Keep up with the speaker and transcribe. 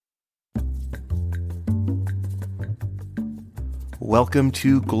Welcome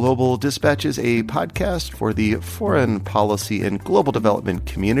to Global Dispatches, a podcast for the foreign policy and global development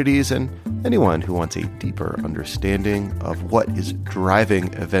communities and anyone who wants a deeper understanding of what is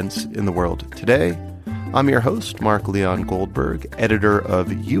driving events in the world today. I'm your host, Mark Leon Goldberg, editor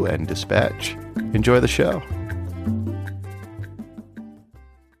of UN Dispatch. Enjoy the show.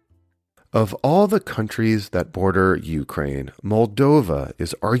 Of all the countries that border Ukraine, Moldova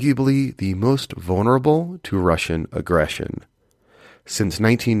is arguably the most vulnerable to Russian aggression. Since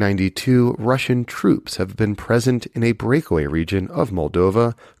 1992, Russian troops have been present in a breakaway region of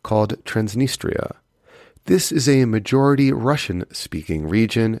Moldova called Transnistria. This is a majority Russian-speaking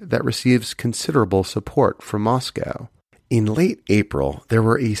region that receives considerable support from Moscow. In late April, there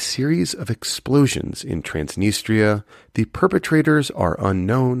were a series of explosions in Transnistria. The perpetrators are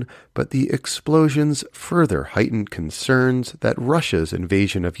unknown, but the explosions further heightened concerns that Russia's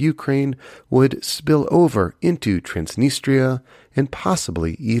invasion of Ukraine would spill over into Transnistria and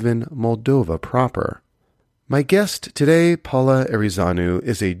possibly even Moldova proper. My guest today, Paula Arizanu,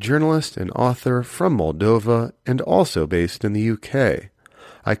 is a journalist and author from Moldova and also based in the UK.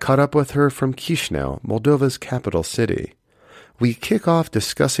 I caught up with her from Chisinau, Moldova's capital city. We kick off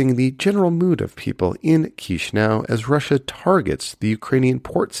discussing the general mood of people in Chisinau as Russia targets the Ukrainian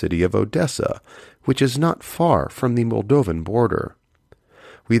port city of Odessa, which is not far from the Moldovan border.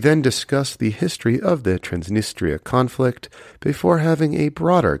 We then discuss the history of the Transnistria conflict before having a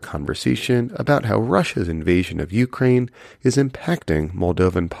broader conversation about how Russia's invasion of Ukraine is impacting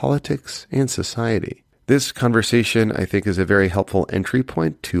Moldovan politics and society. This conversation, I think, is a very helpful entry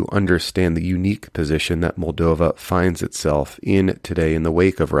point to understand the unique position that Moldova finds itself in today in the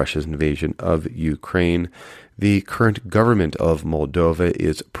wake of Russia's invasion of Ukraine. The current government of Moldova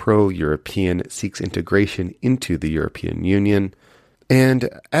is pro-European, seeks integration into the European Union. And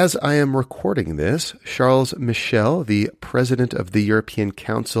as I am recording this, Charles Michel, the president of the European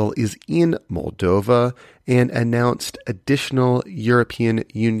Council, is in Moldova and announced additional European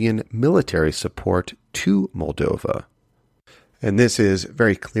Union military support to Moldova. And this is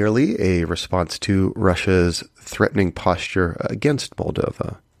very clearly a response to Russia's threatening posture against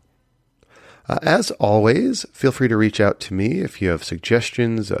Moldova. As always, feel free to reach out to me if you have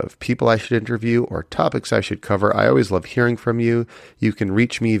suggestions of people I should interview or topics I should cover. I always love hearing from you. You can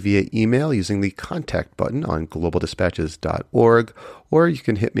reach me via email using the contact button on globaldispatches.org, or you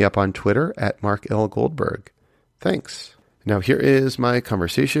can hit me up on Twitter at Mark L. Goldberg. Thanks. Now here is my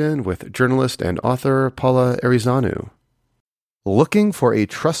conversation with journalist and author Paula Arizanu. Looking for a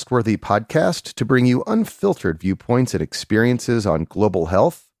trustworthy podcast to bring you unfiltered viewpoints and experiences on global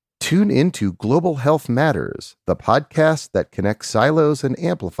health? Tune into Global Health Matters, the podcast that connects silos and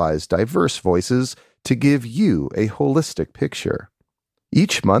amplifies diverse voices to give you a holistic picture.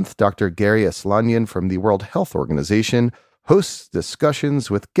 Each month, Dr. Gary Aslanyan from the World Health Organization hosts discussions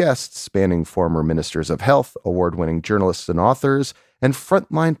with guests spanning former ministers of health, award-winning journalists and authors, and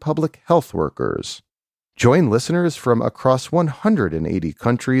frontline public health workers. Join listeners from across 180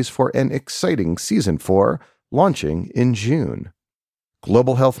 countries for an exciting Season 4, launching in June.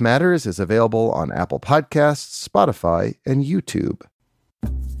 Global Health Matters is available on Apple Podcasts, Spotify, and YouTube.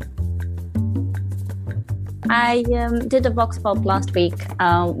 I did a Vox Pop last week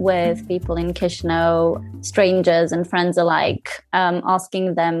with people in Chisinau, strangers and friends alike,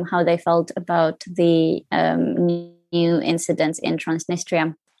 asking them how they felt about the new incidents in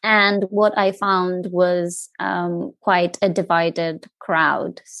Transnistria. And what I found was quite a divided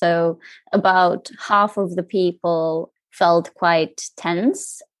crowd. So about half of the people felt quite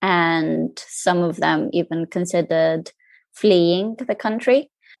tense, and some of them even considered fleeing the country.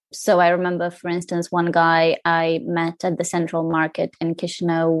 So I remember, for instance, one guy I met at the Central Market in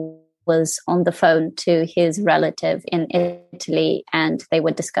Chisinau was on the phone to his relative in Italy, and they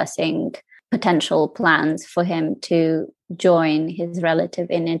were discussing potential plans for him to join his relative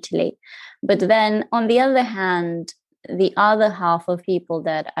in Italy. But then, on the other hand, the other half of people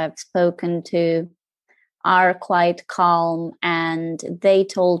that I've spoken to are quite calm, and they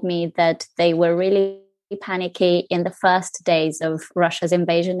told me that they were really panicky in the first days of Russia's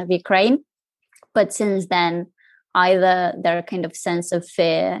invasion of Ukraine. But since then, either their kind of sense of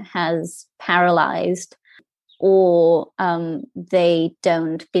fear has paralyzed, or they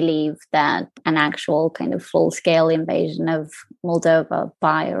don't believe that an actual kind of full-scale invasion of Moldova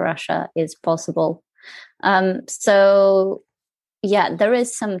by Russia is possible. So, yeah, there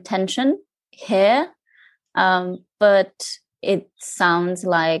is some tension here. But it sounds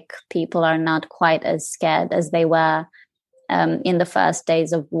like people are not quite as scared as they were in the first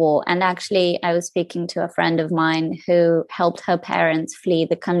days of war. And actually, I was speaking to a friend of mine who helped her parents flee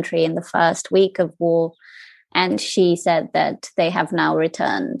the country in the first week of war. And she said that they have now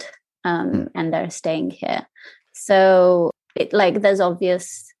returned and they're staying here. So there's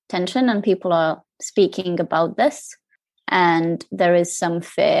obvious tension and people are speaking about this and there is some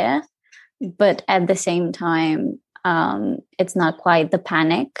fear, but at the same time, it's not quite the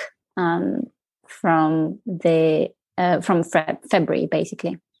panic from February,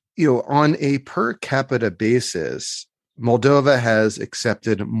 basically. On a per capita basis, Moldova has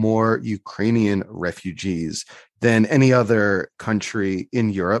accepted more Ukrainian refugees than any other country in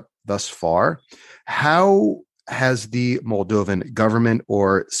Europe thus far. How has the Moldovan government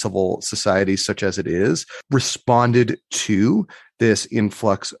or civil society, such as it is, responded to this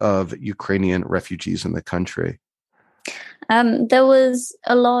influx of Ukrainian refugees in the country? There was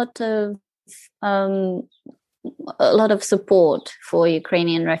a lot of support for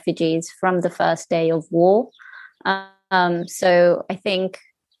Ukrainian refugees from the first day of war. So I think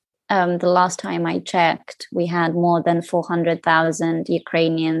the last time I checked, we had more than 400,000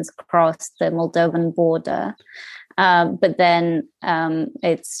 Ukrainians cross the Moldovan border. But then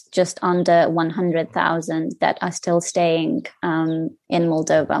it's just under 100,000 that are still staying in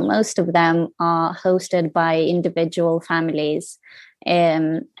Moldova. Most of them are hosted by individual families.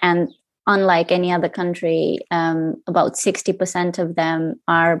 And unlike any other country, about 60% of them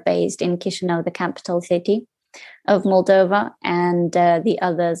are based in Chisinau, the capital city of Moldova, and the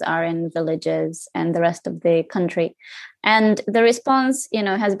others are in villages and the rest of the country. And the response,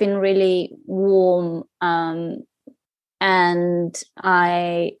 has been really warm. And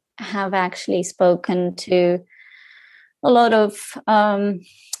I have actually spoken to a lot of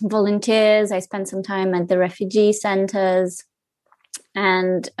volunteers. I spent some time at the refugee centers.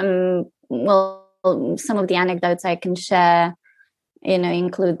 And, some of the anecdotes I can share,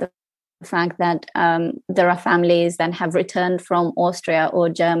 include the fact that there are families that have returned from Austria or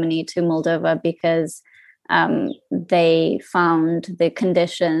Germany to Moldova because they found the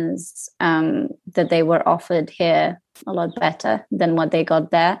conditions that they were offered here a lot better than what they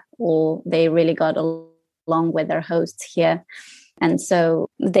got there, or they really got along with their hosts here. And so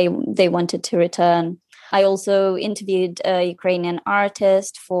they wanted to return. I also interviewed a Ukrainian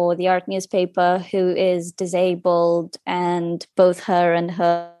artist for the art newspaper who is disabled, and both her and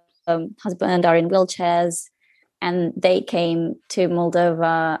her husband are in wheelchairs. And they came to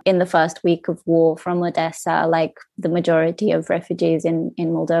Moldova in the first week of war from Odessa, like the majority of refugees in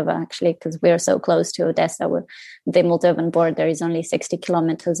Moldova, actually, because we're so close to Odessa. The Moldovan border is only 60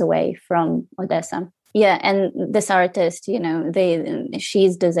 kilometers away from Odessa. Yeah, and this artist,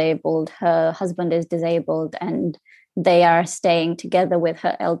 she's disabled, her husband is disabled, and they are staying together with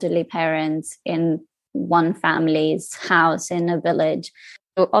her elderly parents in one family's house in a village.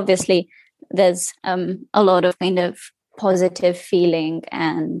 So obviously, there's a lot of kind of positive feeling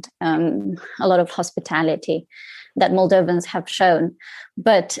and a lot of hospitality that Moldovans have shown.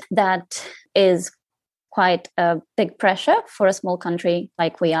 But that is quite a big pressure for a small country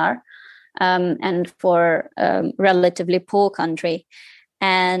like we are, and for a relatively poor country.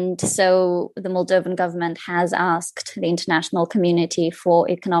 And so the Moldovan government has asked the international community for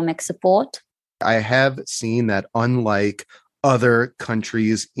economic support. I have seen that unlike other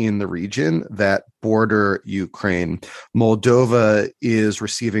countries in the region that border Ukraine, Moldova is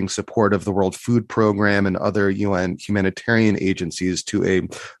receiving support of the World Food Program and other UN humanitarian agencies to a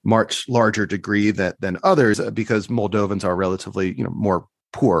much larger degree than others, because Moldovans are relatively, more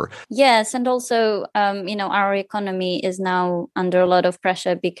poor. Yes, and also, our economy is now under a lot of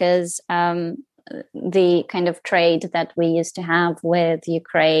pressure because the kind of trade that we used to have with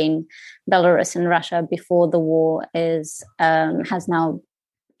Ukraine, Belarus, and Russia before the war has now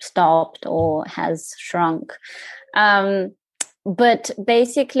stopped or has shrunk. But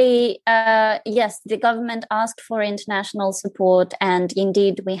basically, yes, the government asked for international support, and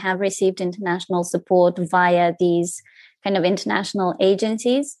indeed we have received international support via these kind of international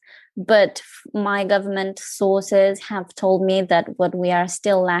agencies. But my government sources have told me that what we are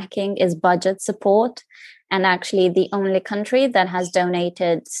still lacking is budget support. And actually, the only country that has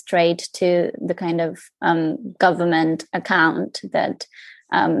donated straight to the kind of government account that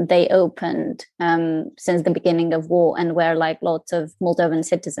they opened since the beginning of war, and where lots of Moldovan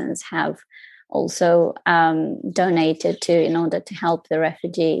citizens have also donated to in order to help the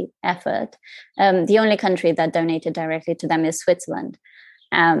refugee effort. The only country that donated directly to them is Switzerland.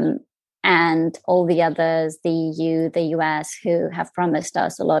 And all the others, the EU, the US, who have promised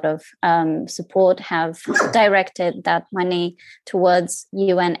us a lot of support, have directed that money towards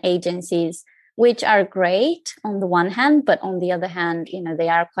UN agencies, which are great on the one hand, but on the other hand, they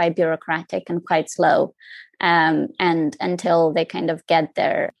are quite bureaucratic and quite slow. And until they kind of get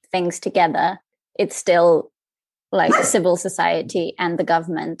their things together, it's still like civil society and the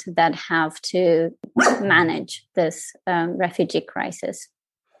government that have to manage this refugee crisis.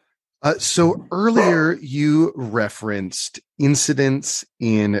 So earlier you referenced incidents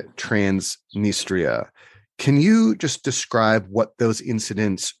in Transnistria. Can you just describe what those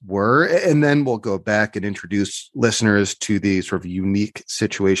incidents were? And then we'll go back and introduce listeners to the sort of unique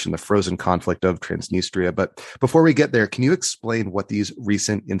situation, the frozen conflict of Transnistria. But before we get there, can you explain what these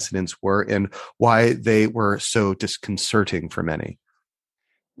recent incidents were and why they were so disconcerting for many?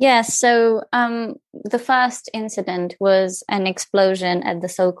 Yes, so the first incident was an explosion at the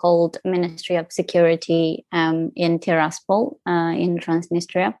so-called Ministry of Security in Tiraspol in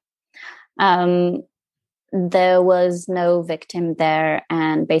Transnistria. There was no victim there,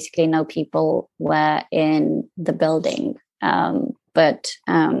 and basically no people were in the building. But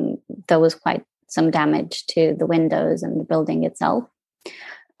there was quite some damage to the windows and the building itself.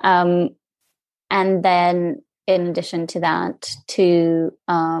 And then, in addition to that, two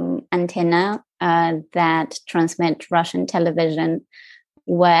antenna that transmit Russian television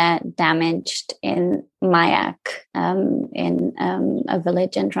were damaged in Mayak, in a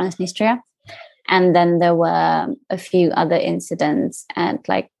village in Transnistria. And then there were a few other incidents at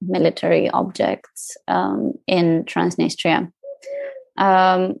like military objects in Transnistria.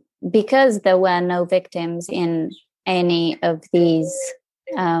 Because there were no victims in any of these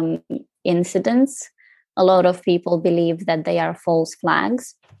incidents, a lot of people believe that they are false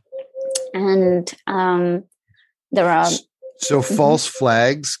flags. And there are... So false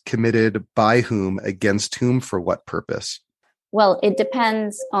flags committed by whom, against whom, for what purpose? Well, it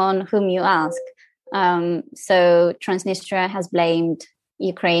depends on whom you ask. So Transnistria has blamed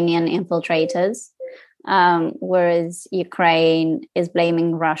Ukrainian infiltrators, whereas Ukraine is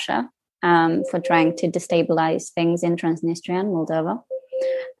blaming Russia for trying to destabilize things in Transnistria and Moldova.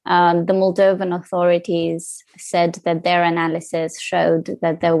 The Moldovan authorities said that their analysis showed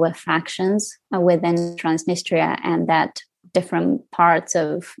that there were factions within Transnistria and that different parts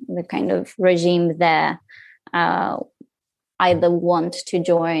of the kind of regime there either want to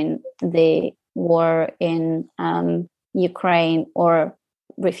join the war in Ukraine or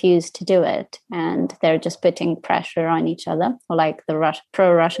refuse to do it, and they're just putting pressure on each other. Like the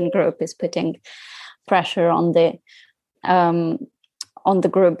pro-Russian group is putting pressure on the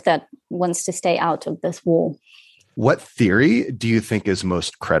group that wants to stay out of this war. What theory do you think is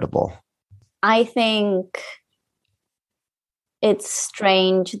most credible? I think it's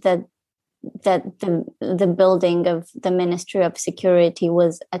strange that the building of the Ministry of Security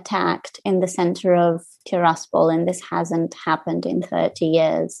was attacked in the center of Tiraspol, and this hasn't happened in 30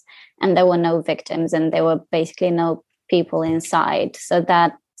 years. And there were no victims, and there were basically no people inside. So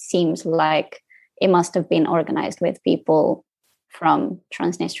that seems like it must have been organized with people from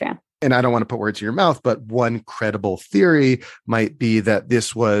Transnistria. And I don't want to put words in your mouth, but one credible theory might be that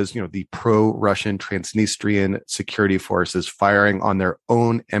this was, the pro-Russian Transnistrian security forces firing on their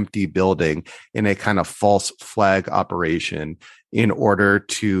own empty building in a kind of false flag operation in order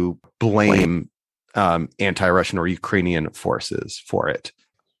to blame anti-Russian or Ukrainian forces for it.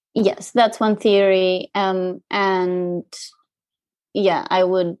 Yes, that's one theory. And yeah, I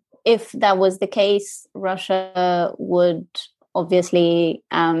would, if that was the case, Russia would obviously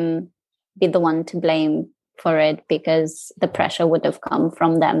be the one to blame for it, because the pressure would have come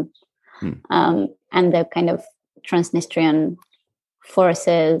from them. And the kind of Transnistrian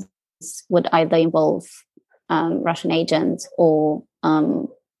forces would either involve Russian agents or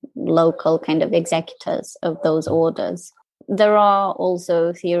local kind of executors of those orders. There are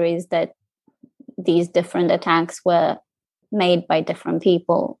also theories that these different attacks were made by different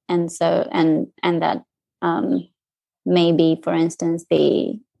people, and that maybe, for instance,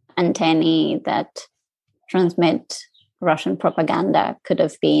 the antennae that transmit Russian propaganda could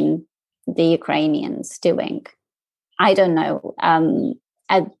have been the Ukrainians doing. I don't know.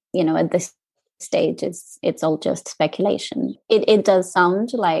 At this stage, it's all just speculation. It does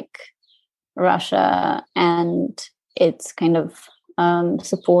sound like Russia and its kind of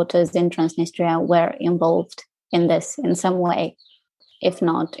supporters in Transnistria were involved in this in some way, if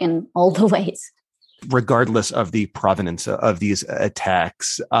not in all the ways. Regardless of the provenance of these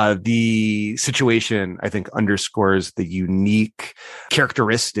attacks, the situation, I think, underscores the unique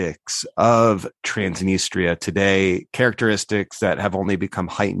characteristics of Transnistria today, characteristics that have only become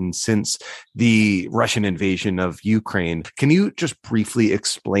heightened since the Russian invasion of Ukraine. Can you just briefly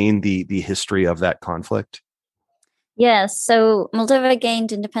explain the history of that conflict? Yes, so Moldova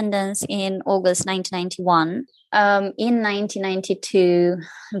gained independence in August 1991. In 1992,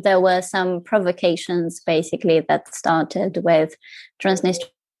 there were some provocations, basically, that started with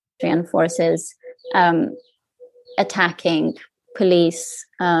Transnistrian forces attacking police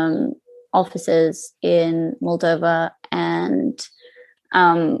officers in Moldova, and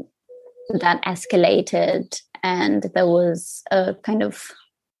that escalated, and there was a kind of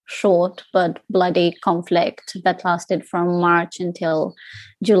short but bloody conflict that lasted from March until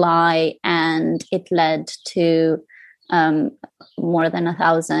July, and it led to more than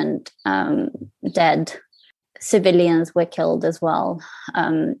 1,000 dead. Civilians were killed as well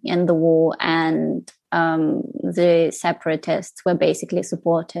in the war, and the separatists were basically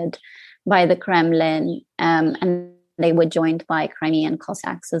supported by the Kremlin, and they were joined by Crimean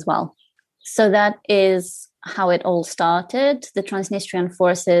Cossacks as well. So that is how it all started. The Transnistrian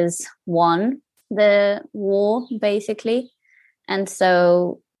forces won the war, basically. And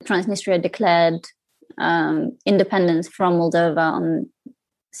so Transnistria declared independence from Moldova on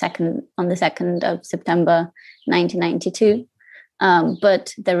the 2nd of September 1992.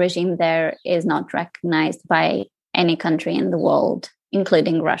 But the regime there is not recognized by any country in the world,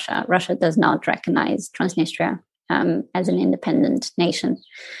 including Russia. Russia does not recognize Transnistria as an independent nation.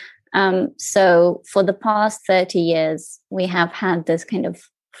 So for the past 30 years, we have had this kind of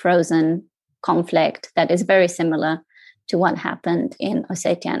frozen conflict that is very similar to what happened in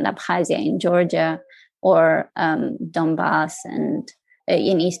Ossetia and Abkhazia in Georgia, or Donbass and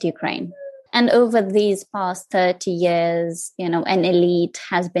in East Ukraine. And over these past 30 years, an elite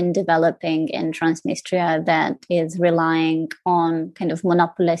has been developing in Transnistria that is relying on kind of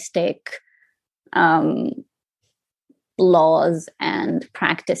monopolistic laws and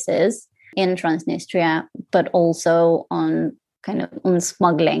practices in Transnistria, but also on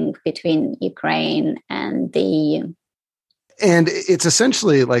smuggling between Ukraine and the EU. And it's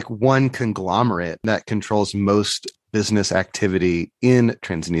essentially like one conglomerate that controls most business activity in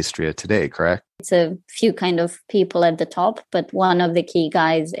Transnistria today, correct? It's a few kind of people at the top, but one of the key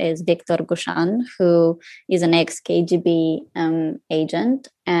guys is Viktor Gushan, who is an ex-KGB agent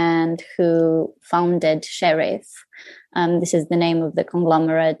and who founded Sheriff. This is the name of the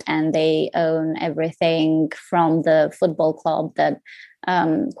conglomerate, and they own everything from the football club that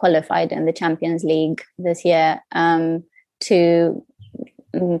qualified in the Champions League this year to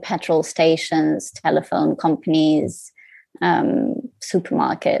petrol stations, telephone companies,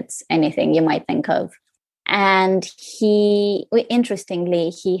 supermarkets, anything you might think of. And interestingly,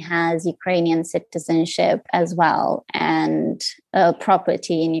 he has Ukrainian citizenship as well, and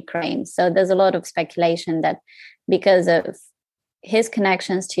property in Ukraine. So there's a lot of speculation that because of his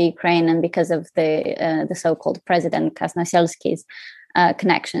connections to Ukraine and because of the so-called President Krasnoselsky's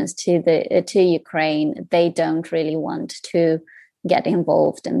connections to Ukraine, they don't really want to get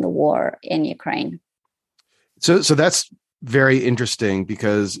involved in the war in Ukraine. So that's very interesting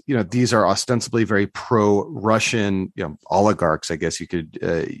because, these are ostensibly very pro-Russian, oligarchs, I guess you could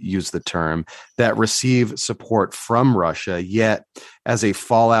use the term, that receive support from Russia. Yet as a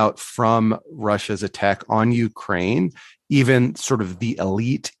fallout from Russia's attack on Ukraine, even sort of the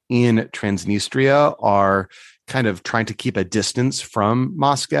elite in Transnistria are kind of trying to keep a distance from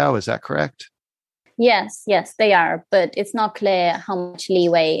Moscow. Is that correct? Yes, they are. But it's not clear how much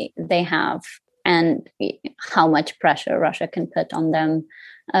leeway they have and how much pressure Russia can put on them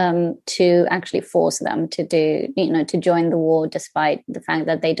to actually force them to to join the war, despite the fact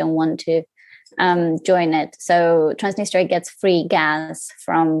that they don't want to join it. So Transnistria gets free gas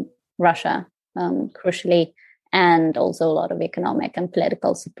from Russia, crucially, and also a lot of economic and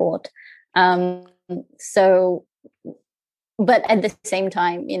political support. But at the same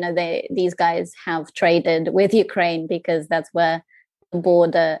time, these guys have traded with Ukraine because that's where the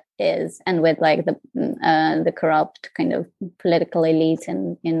border is, and with the corrupt kind of political elite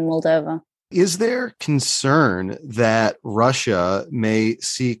in Moldova. Is there concern that Russia may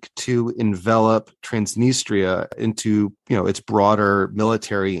seek to envelop Transnistria into, its broader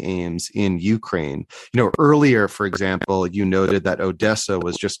military aims in Ukraine? Earlier, for example, you noted that Odessa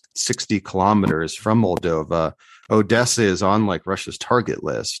was just 60 kilometers from Moldova. Odessa is on Russia's target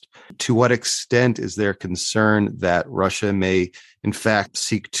list. To what extent is there concern that Russia may, in fact,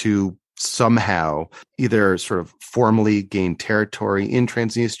 seek to somehow either sort of formally gain territory in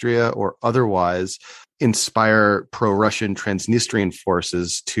Transnistria or otherwise inspire pro-Russian Transnistrian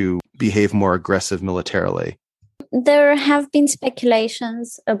forces to behave more aggressive militarily? There have been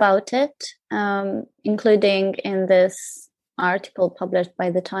speculations about it, including in this article published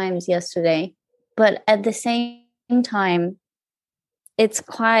by The Times yesterday. But at the same time, it's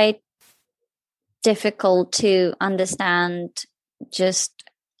quite difficult to understand just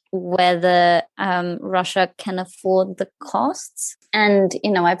whether Russia can afford the costs. And,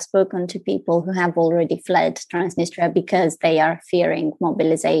 I've spoken to people who have already fled Transnistria because they are fearing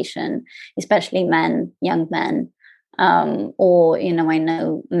mobilization, especially young men, Or, I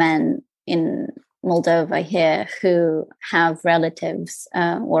know men in Moldova here who have relatives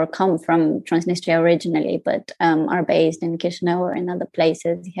or come from Transnistria originally, but are based in Chisinau or in other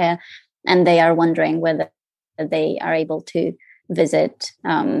places here. And they are wondering whether they are able to visit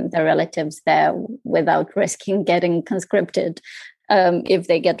their relatives there without risking getting conscripted if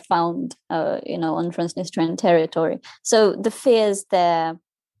they get found, on Transnistrian territory. So the fears there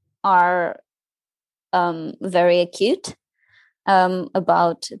are very acute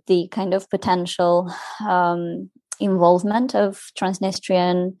about the kind of potential involvement of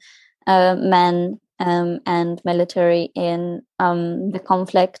Transnistrian men and military in the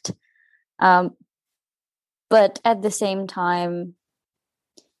conflict. But at the same time,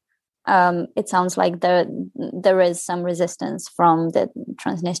 it sounds like there is some resistance from the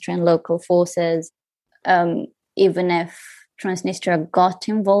Transnistrian local forces, even if Transnistria got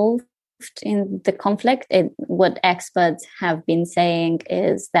involved in the conflict. What experts have been saying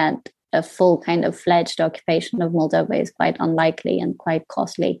is that a full kind of fledged occupation of Moldova is quite unlikely and quite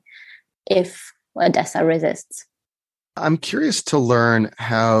costly if Odessa resists. I'm curious to learn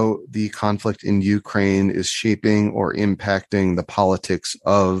how the conflict in Ukraine is shaping or impacting the politics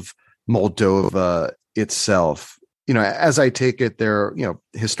of Moldova itself. As I take it,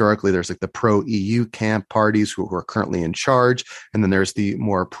 historically, there's like the pro-EU camp parties who are currently in charge. And then there's the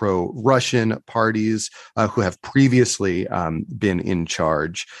more pro-Russian parties who have previously been in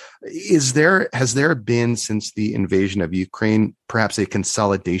charge. Has there been, since the invasion of Ukraine, perhaps a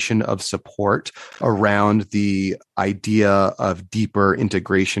consolidation of support around the idea of deeper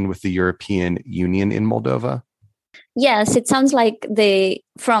integration with the European Union in Moldova? Yes, it sounds like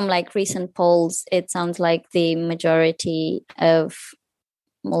from recent polls, it sounds like the majority of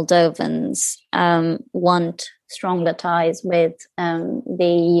Moldovans want stronger ties with the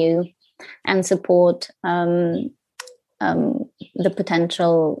EU and support the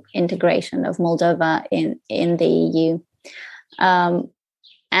potential integration of Moldova in the EU.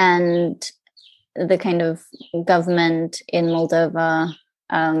 And the kind of government in Moldova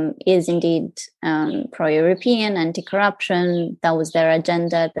is indeed pro-European, anti-corruption. That was their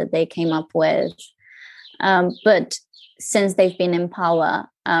agenda that they came up with. But since they've been in power,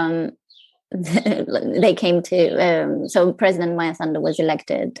 they came to... so President Maia Sandu was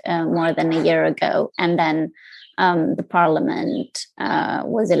elected more than a year ago. And then the parliament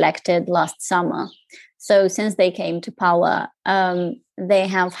was elected last summer. So since they came to power, they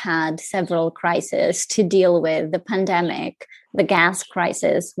have had several crises to deal with: the pandemic, the gas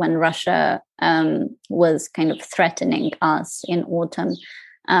crisis when Russia was kind of threatening us in autumn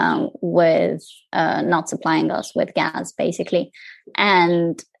with not supplying us with gas, basically.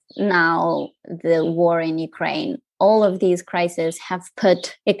 And now the war in Ukraine. All of these crises have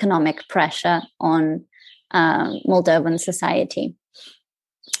put economic pressure on Moldovan society.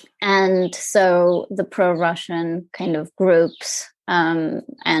 And so the pro-Russian kind of groups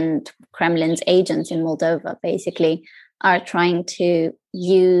and Kremlin's agents in Moldova basically are trying to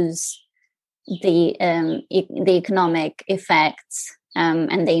use the economic effects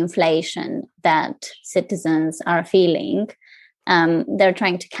and the inflation that citizens are feeling. They're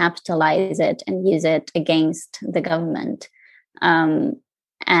trying to capitalize it and use it against the government. And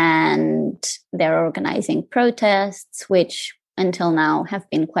they're organizing protests, which until now have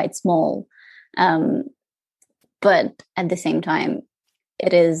been quite small. But at the same time,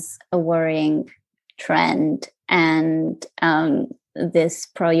 it is a worrying trend. And this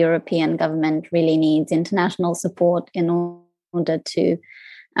pro-European government really needs international support in order to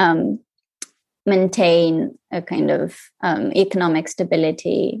maintain a kind of economic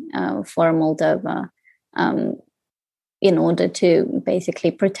stability for Moldova, in order to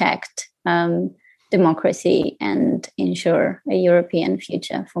basically protect democracy and ensure a European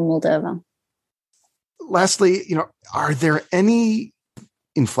future for Moldova. Lastly, are there any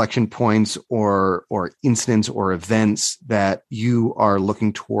inflection points or incidents or events that you are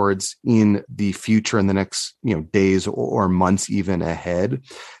looking towards in the future, in the next days or months even ahead,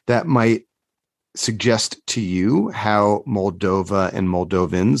 that might suggest to you how Moldova and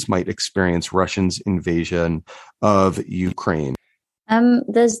Moldovans might experience Russia's invasion of Ukraine?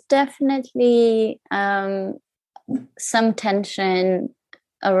 There's definitely some tension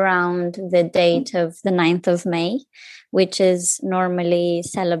around the date of the 9th of May, which is normally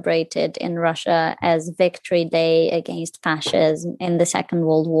celebrated in Russia as Victory Day against fascism in the Second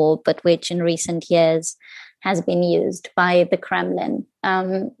World War, but which in recent years has been used by the Kremlin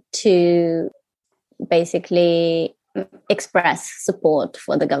to basically express support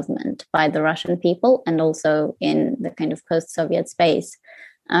for the government by the Russian people and also in the kind of post-Soviet space.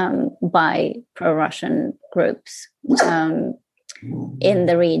 by pro-Russian groups in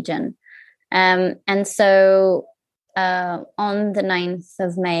the region. And so on the 9th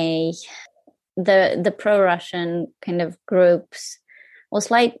of May, the pro-Russian kind of groups was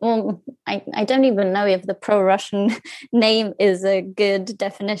like, well, I don't even know if the pro-Russian name is a good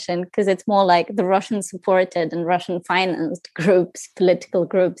definition, because it's more like the Russian-supported and Russian-financed groups, political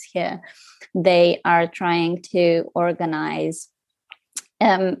groups here. They are trying to organize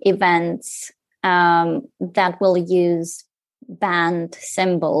events that will use banned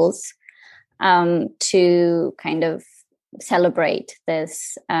symbols to kind of celebrate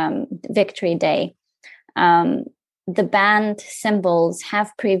this Victory Day. The banned symbols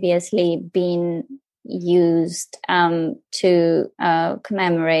have previously been used to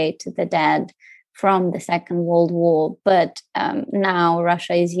commemorate the dead from the Second World War, but now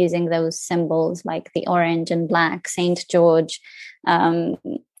Russia is using those symbols like the orange and black St. George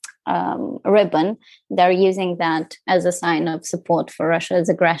ribbon. They're using that as a sign of support for Russia's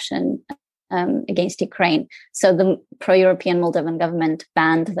aggression against Ukraine. So the pro-European Moldovan government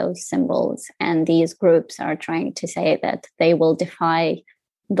banned those symbols, and these groups are trying to say that they will defy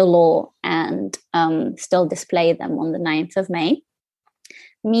the law and still display them on the 9th of May.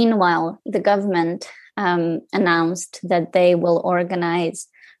 Meanwhile, the government announced that they will organize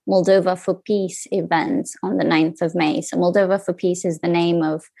Moldova for Peace events on the 9th of May. So Moldova for Peace is the name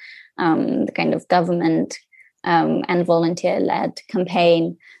of the kind of government and volunteer-led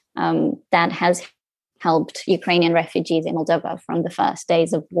campaign that has helped Ukrainian refugees in Moldova from the first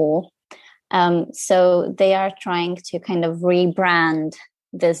days of war. So they are trying to kind of rebrand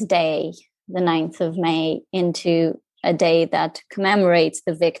this day, the 9th of May, into a day that commemorates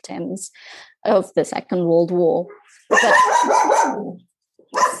the victims of the Second World War. But,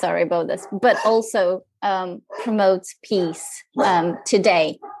 sorry about this, but also promotes peace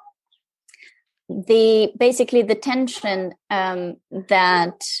today. Basically the tension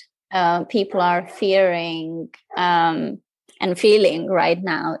that people are fearing and feeling right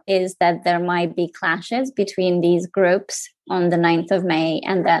now is that there might be clashes between these groups on the 9th of May,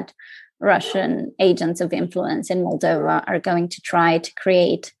 and that Russian agents of influence in Moldova are going to try to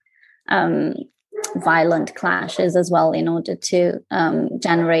create violent clashes as well in order to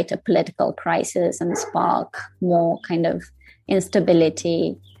generate a political crisis and spark more kind of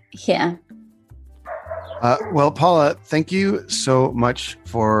instability here. Well, Paula, thank you so much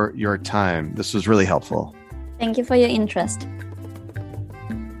for your time. This was really helpful. Thank you for your interest.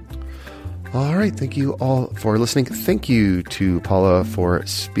 All right. Thank you all for listening. Thank you to Paula for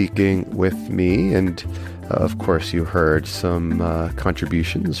speaking with me. And of course, you heard some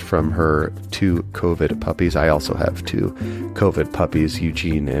contributions from her 2 COVID puppies. I also have 2 COVID puppies,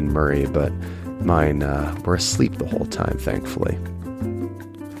 Eugene and Murray, but mine were asleep the whole time, thankfully.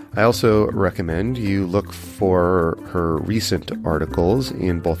 I also recommend you look for her recent articles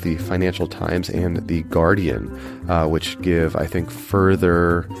in both the Financial Times and the Guardian, which give, I think,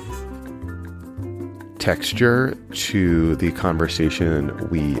 further texture to the conversation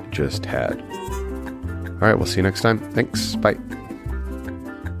we just had. All right, we'll see you next time. Thanks. Bye.